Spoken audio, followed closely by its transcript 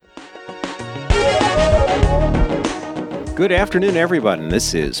Good afternoon, everyone.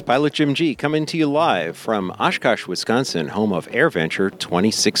 This is Pilot Jim G coming to you live from Oshkosh, Wisconsin, home of AirVenture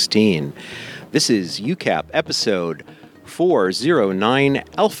 2016. This is UCAP episode 409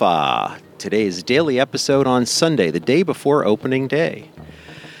 Alpha. Today's daily episode on Sunday, the day before opening day.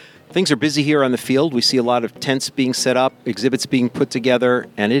 Things are busy here on the field. We see a lot of tents being set up, exhibits being put together,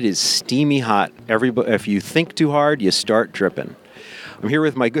 and it is steamy hot. If you think too hard, you start dripping. I'm here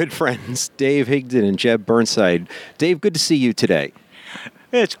with my good friends, Dave Higdon and Jeb Burnside. Dave, good to see you today.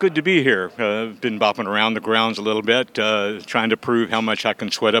 It's good to be here. I've been bopping around the grounds a little bit, trying to prove how much I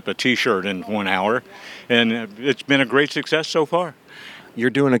can sweat up a T-shirt in 1 hour, and it's been a great success so far. You're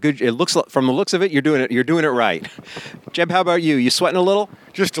doing a good. It looks like, from the looks of it, you're doing it right. Jeb, how about you? You sweating a little?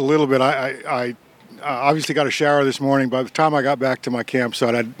 Just a little bit. I obviously got a shower this morning. By the time I got back to my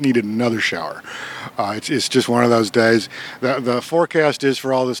campsite, I needed another shower. It's just one of those days. The forecast is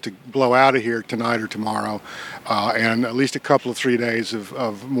for all this to blow out of here tonight or tomorrow, and at least a couple of 3 days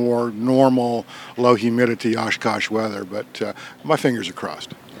of more normal low humidity Oshkosh weather. But my fingers are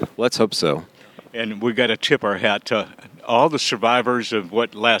crossed. Let's hope so. And we got to tip our hat to all the survivors of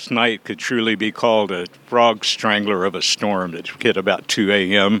what last night could truly be called a frog strangler of a storm that hit about 2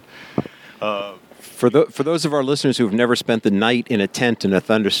 a.m. For those of our listeners who have never spent the night in a tent in a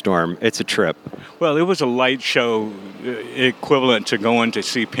thunderstorm, it's a trip. Well, it was a light show equivalent to going to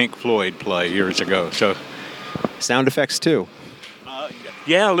see Pink Floyd play years ago. So, sound effects too.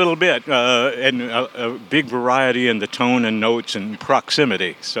 Yeah, a little bit, and a big variety in the tone and notes and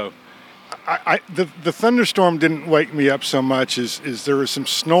proximity. So. The thunderstorm didn't wake me up so much as there was some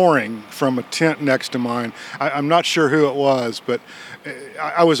snoring from a tent next to mine. I'm not sure who it was, but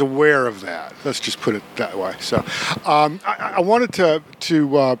I was aware of that. Let's just put it that way. So I wanted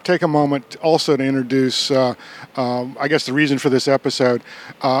to take a moment also to introduce, I guess, the reason for this episode.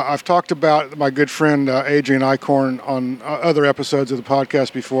 I've talked about my good friend Adrian Eichhorn on other episodes of the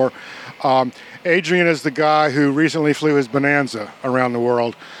podcast before. Adrian is the guy who recently flew his Bonanza around the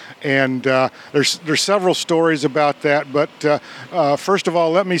world. And there's several stories about that, but first of all,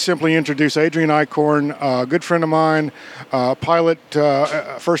 let me simply introduce Adrian Eichhorn, a good friend of mine, pilot,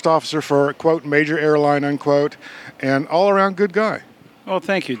 first officer for, quote, major airline, unquote, and all-around good guy. Well,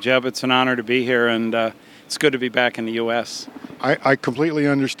 thank you, Jeb. It's an honor to be here, and it's good to be back in the U.S. I completely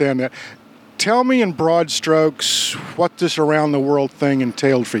understand that. Tell me in broad strokes what this around-the-world thing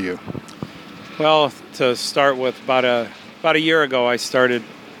entailed for you. Well, to start with, about a year ago, I started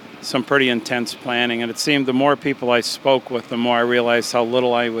some pretty intense planning, and it seemed the more people I spoke with, the more I realized how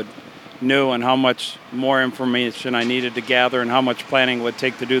little I knew and how much more information I needed to gather and how much planning it would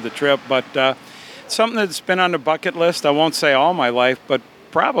take to do the trip. But something that's been on the bucket list, I won't say all my life, but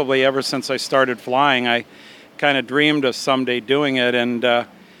probably ever since I started flying, I kind of dreamed of someday doing it. And a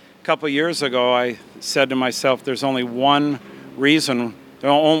couple of years ago, I said to myself, there's only one reason,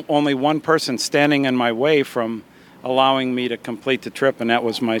 only one person standing in my way from allowing me to complete the trip, and that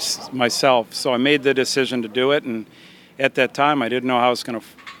was myself. So I made the decision to do it, and at that time I didn't know how I was going to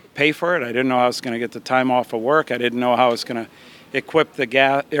pay for it. I didn't know how I was going to get the time off of work. I didn't know how I was going to equip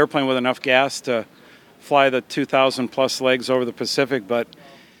the airplane with enough gas to fly the 2,000 plus legs over the Pacific, but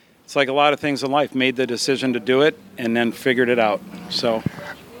it's like a lot of things in life. Made the decision to do it and then figured it out. So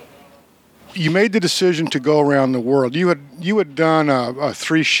you made the decision to go around the world. You had done a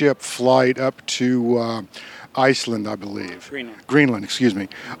 3-ship flight up to Iceland, I believe. Greenland, excuse me.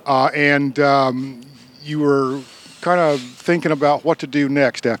 And you were kind of thinking about what to do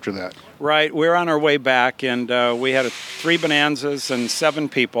next after that. Right. We're on our way back, and we had 3 Bonanzas and 7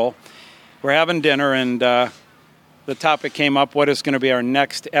 people. We're having dinner, and the topic came up, what is going to be our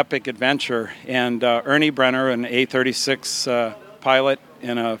next epic adventure? And Ernie Brenner, an A-36 pilot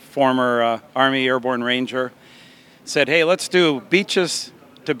and a former Army Airborne Ranger, said, hey, let's do beaches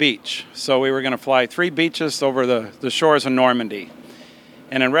to beach. So we were going to fly 3 beaches over the shores of Normandy.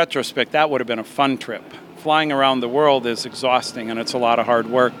 And in retrospect, that would have been a fun trip. Flying around the world is exhausting and it's a lot of hard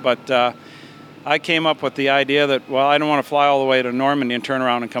work. But I came up with the idea that, well, I don't want to fly all the way to Normandy and turn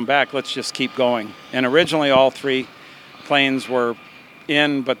around and come back. Let's just keep going. And originally all 3 planes were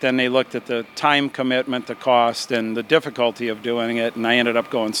in, but then they looked at the time commitment, the cost, and the difficulty of doing it. And I ended up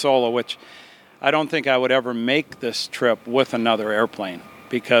going solo, which I don't think I would ever make this trip with another airplane.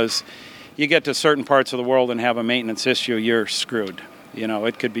 Because you get to certain parts of the world and have a maintenance issue, you're screwed. You know,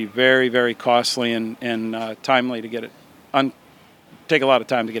 it could be very, very costly and timely to get it, take a lot of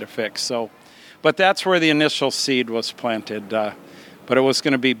time to get it fixed. So, but that's where the initial seed was planted. But it was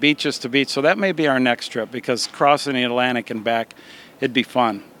going to be beaches to beach. So that may be our next trip, because crossing the Atlantic and back, it'd be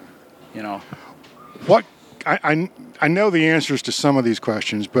fun, you know. What I know the answers to some of these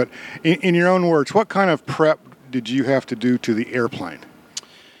questions, but in your own words, what kind of prep did you have to do to the airplane?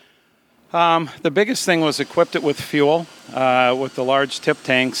 The biggest thing was equipped it with fuel, with the large tip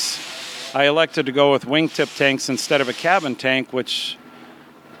tanks. I elected to go with wingtip tanks instead of a cabin tank, which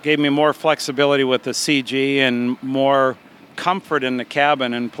gave me more flexibility with the CG and more comfort in the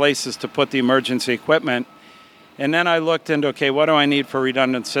cabin and places to put the emergency equipment. And then I looked into, okay, what do I need for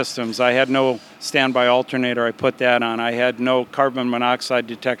redundant systems? I had no standby alternator. I put that on. I had no carbon monoxide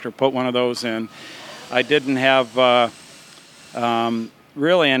detector. Put one of those in. I didn't have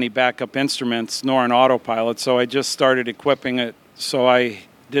really any backup instruments nor an autopilot, so I just started equipping it so I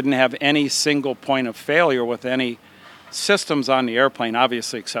didn't have any single point of failure with any systems on the airplane,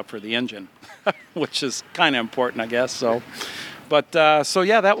 obviously except for the engine, which is kind of important, I guess. So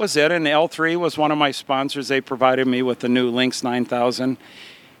that was it. And L3 was one of my sponsors. They provided me with the new Lynx 9000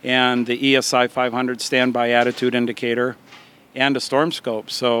 and the ESI 500 standby attitude indicator and a storm scope.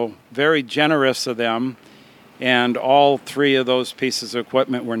 So very generous of them. And all three of those pieces of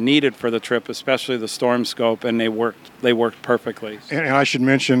equipment were needed for the trip, especially the storm scope, and they worked perfectly. And I should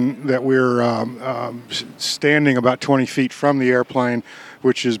mention that we're standing about 20 feet from the airplane,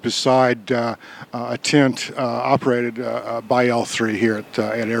 which is beside a tent operated by L3 here at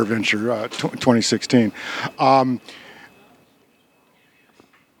AirVenture 2016.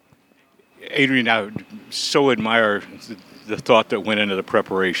 Adrian, I so admire the thought that went into the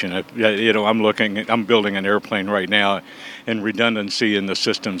preparation. I'm building an airplane right now, and redundancy in the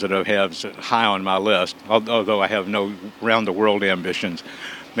systems that I have is high on my list, although I have no round-the-world ambitions,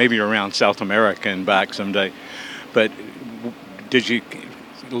 maybe around South America and back someday. But did you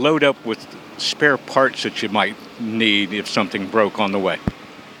load up with spare parts that you might need if something broke on the way?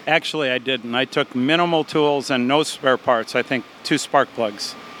 Actually, I didn't. I took minimal tools and no spare parts. I think 2 spark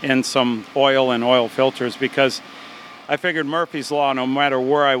plugs and some oil and oil filters, because I figured Murphy's Law, no matter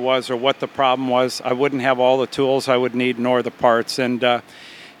where I was or what the problem was, I wouldn't have all the tools I would need nor the parts. And,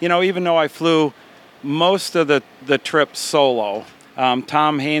 even though I flew most of the trip solo,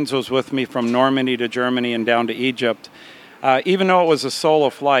 Tom Haynes was with me from Normandy to Germany and down to Egypt. Even though it was a solo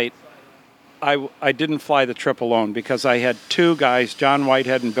flight, I didn't fly the trip alone because I had 2 guys, John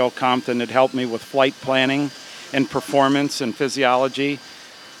Whitehead and Bill Compton, that helped me with flight planning and performance and physiology.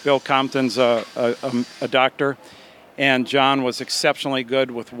 Bill Compton's a doctor, and John was exceptionally good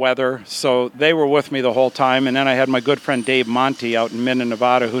with weather, so they were with me the whole time. And then I had my good friend Dave Monty out in Minden,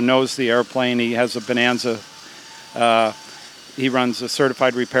 Nevada, who knows the airplane. He has a Bonanza. He runs a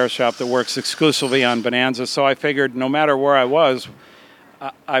certified repair shop that works exclusively on Bonanza, so I figured no matter where I was,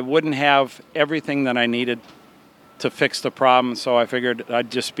 I wouldn't have everything that I needed to fix the problem, so I figured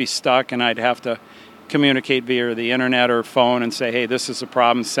I'd just be stuck and I'd have to communicate via the internet or phone and say, hey, this is a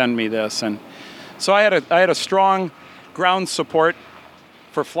problem, send me this. And so I had a strong ground support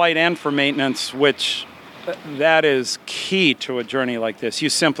for flight and for maintenance, which that is key to a journey like this. You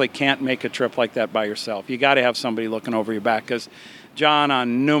simply can't make a trip like that by yourself. You got to have somebody looking over your back, because John,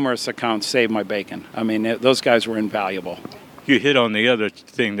 on numerous accounts, saved my bacon. I mean, those guys were invaluable. You hit on the other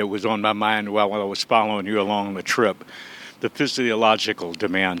thing that was on my mind while I was following you along the trip, the physiological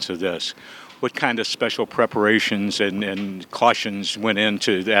demands of this. What kind of special preparations and cautions went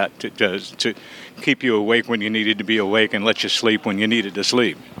into that to keep you awake when you needed to be awake and let you sleep when you needed to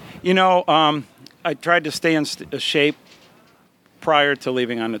sleep? I tried to stay in shape prior to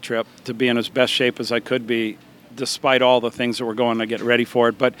leaving on the trip, to be in as best shape as I could be, despite all the things that were going to get ready for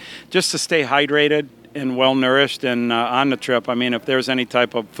it. But just to stay hydrated and well-nourished and on the trip, I mean, if there's any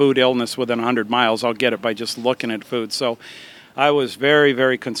type of food illness within 100 miles, I'll get it by just looking at food. So I was very,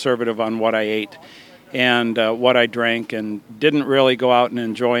 very conservative on what I ate and what I drank, and didn't really go out and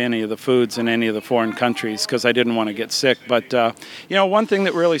enjoy any of the foods in any of the foreign countries because I didn't want to get sick. But, one thing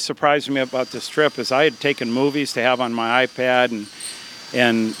that really surprised me about this trip is I had taken movies to have on my iPad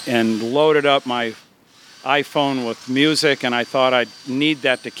and loaded up my iPhone with music, and I thought I'd need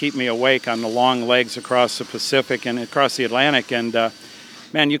that to keep me awake on the long legs across the Pacific and across the Atlantic. And,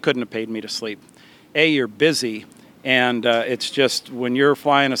 man, you couldn't have paid me to sleep. You're busy. And it's just when you're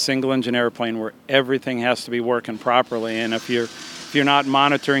flying a single-engine airplane where everything has to be working properly, and if you're not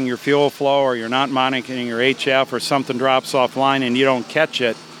monitoring your fuel flow or you're not monitoring your HF or something drops offline and you don't catch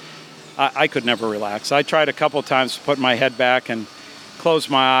it, I could never relax. I tried a couple of times to put my head back and close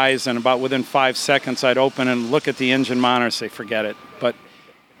my eyes, and about within 5 seconds I'd open and look at the engine monitor and say, forget it. But,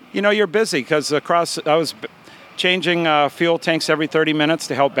 you're busy because I was changing fuel tanks every 30 minutes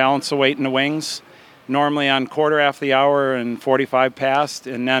to help balance the weight in the wings, normally on quarter after the hour and 45 past.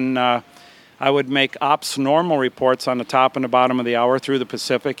 And then I would make ops normal reports on the top and the bottom of the hour through the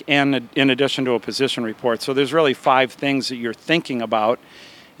Pacific, and in addition to a position report. So there's really 5 things that you're thinking about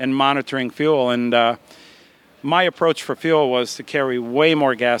and monitoring fuel. And my approach for fuel was to carry way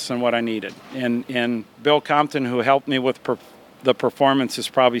more gas than what I needed. And Bill Compton, who helped me with the performance, is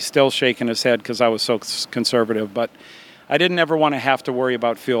probably still shaking his head because I was so conservative. But I didn't ever want to have to worry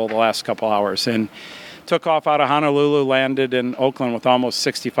about fuel the last couple hours. And took off out of Honolulu, landed in Oakland with almost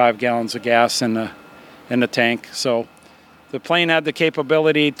 65 gallons of gas in the tank. So the plane had the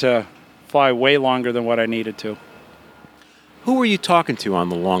capability to fly way longer than what I needed to. Who were you talking to on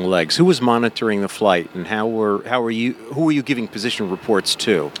the long legs? Who was monitoring the flight, and who were you giving position reports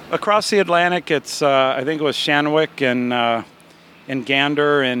to? Across the Atlantic, it's I think it was Shanwick and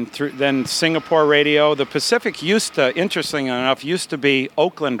Gander, and then Singapore radio. The Pacific interestingly enough, used to be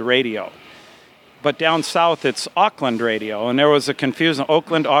Oakland radio. But down south, it's Auckland radio, and there was a confusion,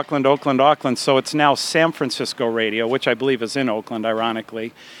 Oakland, Auckland, Oakland, Auckland, so it's now San Francisco radio, which I believe is in Oakland,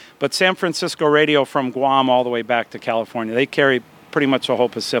 ironically. But San Francisco radio from Guam all the way back to California. They carry pretty much the whole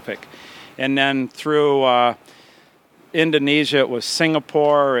Pacific. And then through Indonesia, it was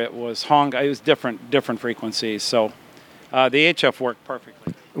Singapore, it was Hong Kong, it was different frequencies. So the HF worked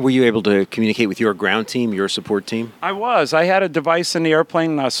perfectly. Were you able to communicate with your ground team, your support team? I was. I had a device in the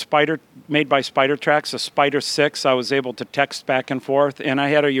airplane, a Spider, made by SpiderTrax, a Spider 6. I was able to text back and forth, and I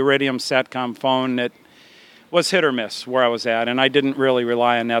had a Iridium Satcom phone that was hit or miss where I was at, and I didn't really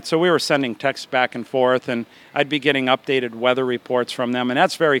rely on that. So we were sending texts back and forth, and I'd be getting updated weather reports from them, and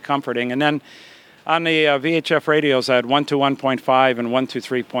that's very comforting. And then on the VHF radios, I had 121.5 and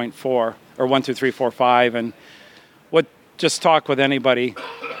 123.4, or 123.45, and would just talk with anybody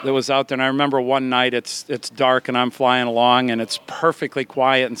that was out there. And I remember one night it's dark and I'm flying along and it's perfectly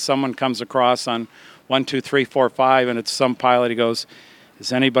quiet, and someone comes across on 123.45, and it's some pilot. He goes,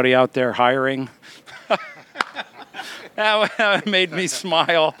 "Is anybody out there hiring?" That made me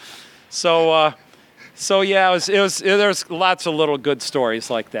smile. So yeah, there's lots of little good stories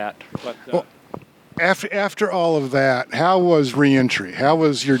like that. But well, after all of that, how was reentry? How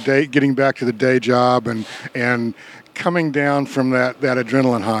was your day, getting back to the day job and coming down from that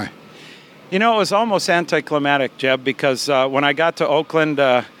adrenaline high? You know, it was almost anticlimactic, Jeb, because when I got to Oakland,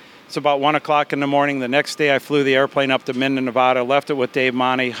 it's about 1 o'clock in the morning. The next day I flew the airplane up to Minden, Nevada, left it with Dave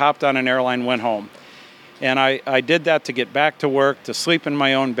Monty, hopped on an airline, went home. And I did that to get back to work, to sleep in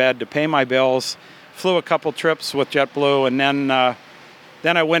my own bed, to pay my bills, flew a couple trips with JetBlue, and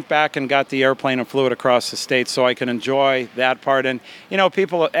then I went back and got the airplane and flew it across the state so I could enjoy that part. And, you know,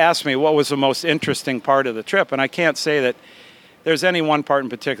 people ask me what was the most interesting part of the trip, and I can't say that there's any one part in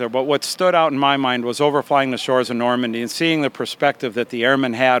particular, but what stood out in my mind was overflying the shores of Normandy and seeing the perspective that the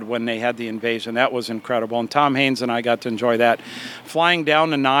airmen had when they had the invasion. That was incredible, and Tom Haynes and I got to enjoy that. Flying down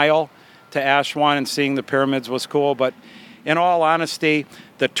the Nile to Aswan and seeing the pyramids was cool, but in all honesty,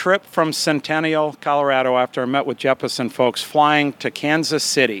 the trip from Centennial, Colorado, after I met with Jeppesen folks, flying to Kansas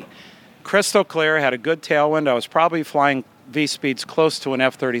City, crystal clear, had a good tailwind. I was probably flying V-speeds close to an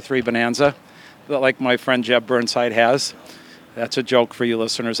F-33 Bonanza, like my friend Jeb Burnside has. That's a joke for you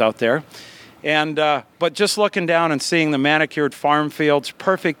listeners out there. And but just looking down and seeing the manicured farm fields,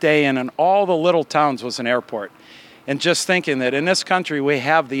 perfect day in, and all the little towns was an airport. And just thinking that in this country we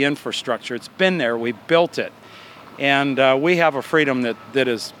have the infrastructure. It's been there. We built it. And we have a freedom that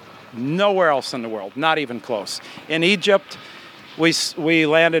is nowhere else in the world, not even close. In Egypt, we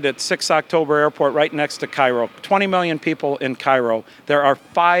landed at 6 October Airport right next to Cairo. 20 million people in Cairo. There are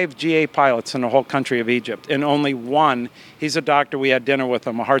 5 GA pilots in the whole country of Egypt, and only one, he's a doctor, we had dinner with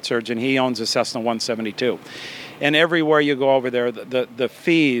him, a heart surgeon, he owns a Cessna 172. And everywhere you go over there, the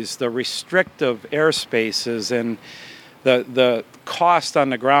fees, the restrictive airspaces, and the cost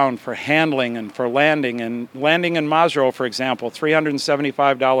on the ground for handling and for landing. And landing in Masro, for example,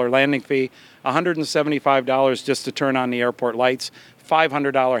 $375 landing fee, $175 just to turn on the airport lights,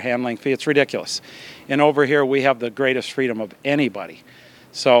 $500 handling fee. It's ridiculous. And over here, we have the greatest freedom of anybody.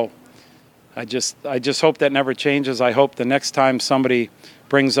 So I just hope that never changes. I hope the next time somebody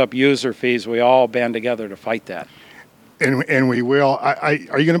brings up user fees, we all band together to fight that. And we will. Are you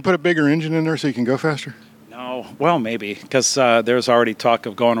going to put a bigger engine in there so you can go faster? No, well, maybe, because there's already talk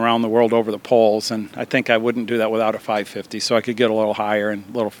of going around the world over the poles, and I think I wouldn't do that without a 550, so I could get a little higher and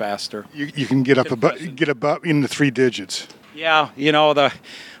a little faster. You can get above in the 3 digits. Yeah, you know, the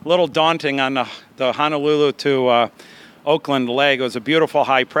little daunting on the Honolulu to Oakland leg. It was a beautiful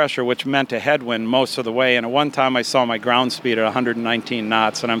high pressure, which meant a headwind most of the way. And at one time I saw my ground speed at 119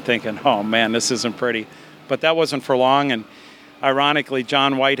 knots, and I'm thinking, oh man, this isn't pretty. But that wasn't for long. And ironically,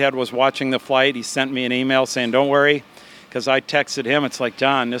 John Whitehead was watching the flight. He sent me an email saying, don't worry, because I texted him. It's like,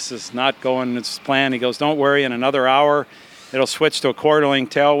 John, this is not going as planned. He goes, don't worry, in another hour, it'll switch to a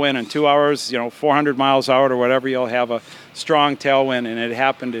quarter-length tailwind. In 2 hours, 400 miles out or whatever, you'll have a strong tailwind, and it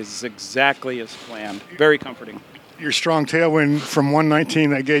happened exactly as planned. Very comforting. Your strong tailwind from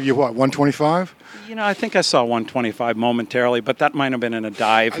 119, that gave you what, 125? I think I saw 125 momentarily, but that might have been in a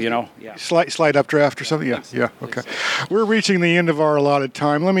dive, Yeah. Slight updraft or something? Yeah, okay. We're reaching the end of our allotted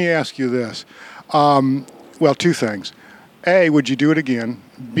time. Let me ask you this. Well, two things. A, would you do it again?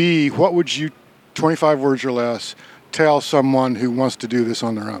 B, what would you, 25 words or less, tell someone who wants to do this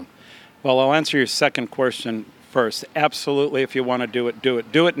on their own? Well, I'll answer your second question first. Absolutely, if you want to do it, do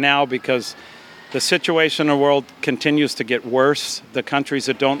it. Do it now, because the situation in the world continues to get worse. The countries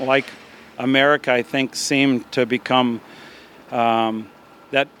that don't like America, I think, seem to become,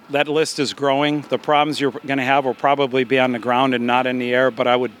 that list is growing. The problems you're going to have will probably be on the ground and not in the air, but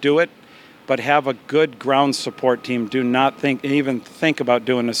I would do it, but have a good ground support team. Do not even think about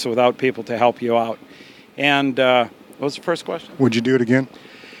doing this without people to help you out. And what was the first question? Would you do it again?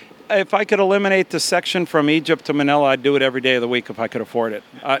 If I could eliminate the section from Egypt to Manila, I'd do it every day of the week if I could afford it.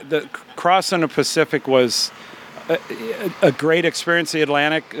 The crossing the Pacific was a great experience. The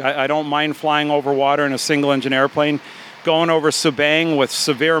Atlantic, I don't mind flying over water in a single-engine airplane. Going over Subang with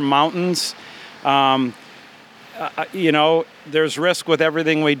severe mountains, there's risk with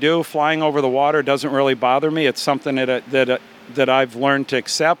everything we do. Flying over the water doesn't really bother me. It's something that I've learned to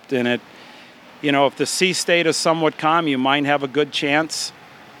accept. And if the sea state is somewhat calm, you might have a good chance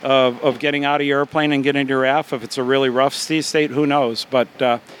of getting out of your airplane and getting into your raft. If it's a really rough sea state, who knows? But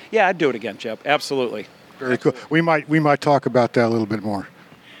yeah, I'd do it again, Jeb. Absolutely. Very cool. We might talk about that a little bit more.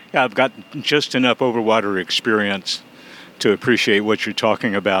 Yeah, I've got just enough overwater experience to appreciate what you're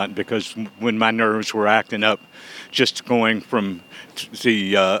talking about, because when my nerves were acting up, just going from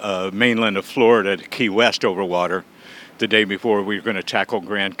the mainland of Florida to Key West overwater the day before we were going to tackle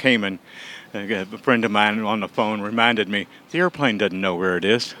Grand Cayman, a friend of mine on the phone reminded me, the airplane doesn't know where it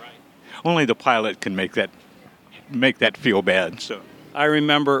is. Right. Only the pilot can make that feel bad. So I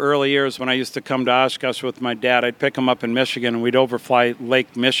remember early years when I used to come to Oshkosh with my dad. I'd pick him up in Michigan, and we'd overfly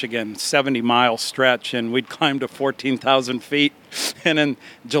Lake Michigan, 70-mile stretch, and we'd climb to 14,000 feet. And in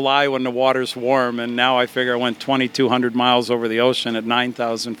July when the water's warm, and now I figure I went 2,200 miles over the ocean at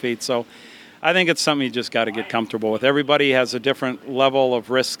 9,000 feet. So I think it's something you just got to get comfortable with. Everybody has a different level of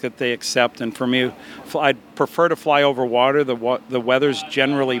risk that they accept, and for me, I'd prefer to fly over water. The weather's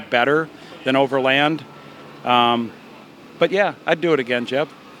generally better than over land. But yeah, I'd do it again, Jeb.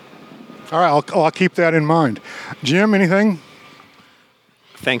 All right, I'll keep that in mind. Jim, anything?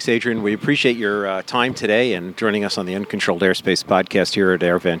 Thanks, Adrian. We appreciate your time today and joining us on the Uncontrolled Airspace podcast here at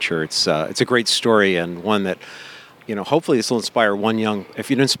AirVenture. It's a great story, and one that, hopefully this will inspire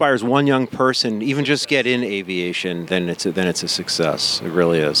if it inspires one young person, even just get in aviation, then it's a success. It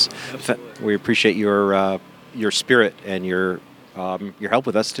really is. We appreciate your spirit and your help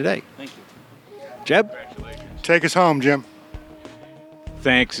with us today. Thank you. Jeb? Take us home, Jim.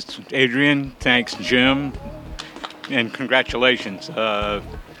 Thanks, Adrian. Thanks, Jim. And congratulations.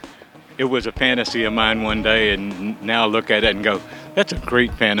 It was a fantasy of mine one day, and now look at it and go, that's a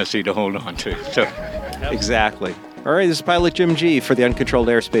great fantasy to hold on to. So, exactly. All right, this is Pilot Jim G for the Uncontrolled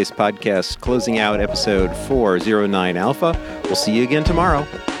Airspace podcast, closing out episode 409 Alpha. We'll see you again tomorrow.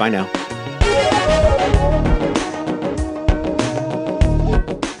 Bye now.